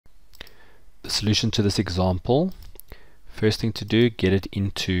solution to this example. First thing to do, get it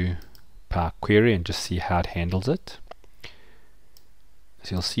into PowerQuery and just see how it handles it.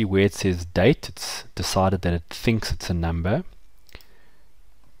 So you'll see where it says date, it's decided that it thinks it's a number.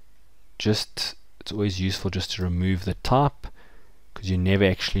 It's always useful just to remove the type, because you never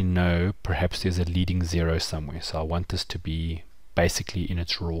actually know, perhaps there's a leading zero somewhere. So I want this to be basically in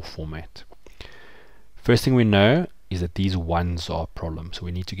its raw format. First thing we know is that these ones are a problem, so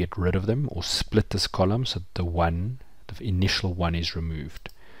we need to get rid of them or split this column so that the initial one is removed.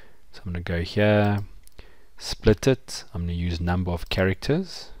 So I'm going to go here, split it. I'm going to use number of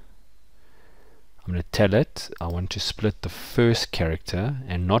characters. I'm going to tell it I want to split the first character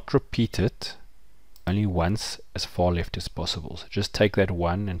and not repeat it, only once, as far left as possible. So just take that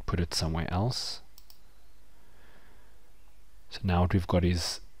one and put it somewhere else. So now what we've got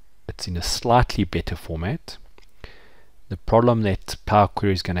is it's in a slightly better format. The problem that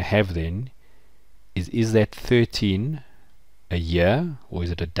PowerQuery is going to have then is that 13 a year, or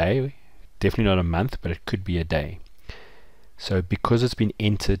is it a day? Definitely not a month, but it could be a day. So because it's been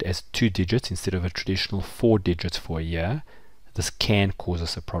entered as 2 digits instead of a traditional 4 digits for a year, this can cause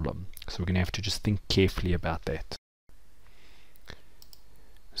us a problem. So we're going to have to just think carefully about that.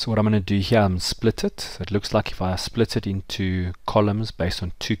 So what I'm going to do here, I'm split it. So it looks like if I split it into columns based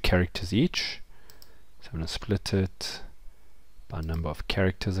on 2 characters each. So I'm going to split it by number of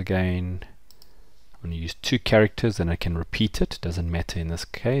characters again. I'm going to use 2 characters and I can repeat it. Doesn't matter in this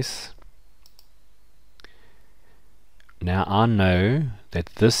case. Now I know that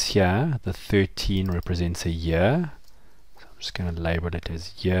this here, the 13, represents a year. So I'm just going to label it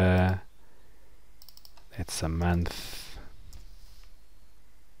as year. That's a month.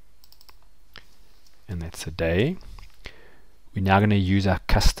 And that's a day. We're now going to use our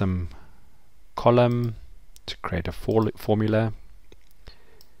custom column to create a formula.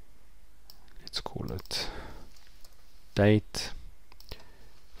 Let's call it date,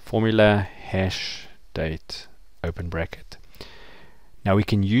 formula, hash, date, open bracket. Now we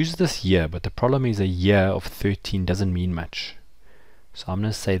can use this year, but the problem is a year of 13 doesn't mean much. So I'm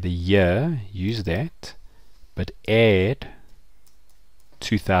going to say the year, use that, but add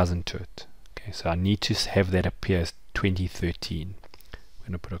 2000 to it. Okay, so I need to have that appear as 2013. I'm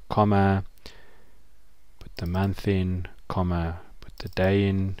going to put a comma, put the month in, comma, put the day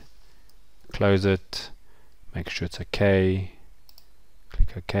in, close it, make sure it's okay,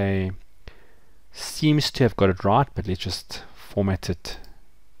 click OK. Seems to have got it right, but let's just format it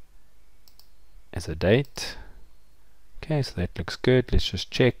as a date. Okay, so that looks good. Let's just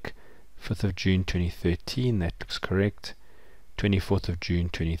check. 5th of June 2013, that looks correct. 24th of June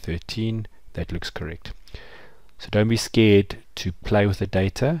 2013, that looks correct. So don't be scared to play with the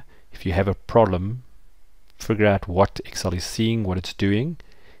data. If you have a problem, figure out what Excel is seeing, what it's doing,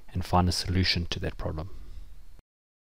 and find a solution to that problem.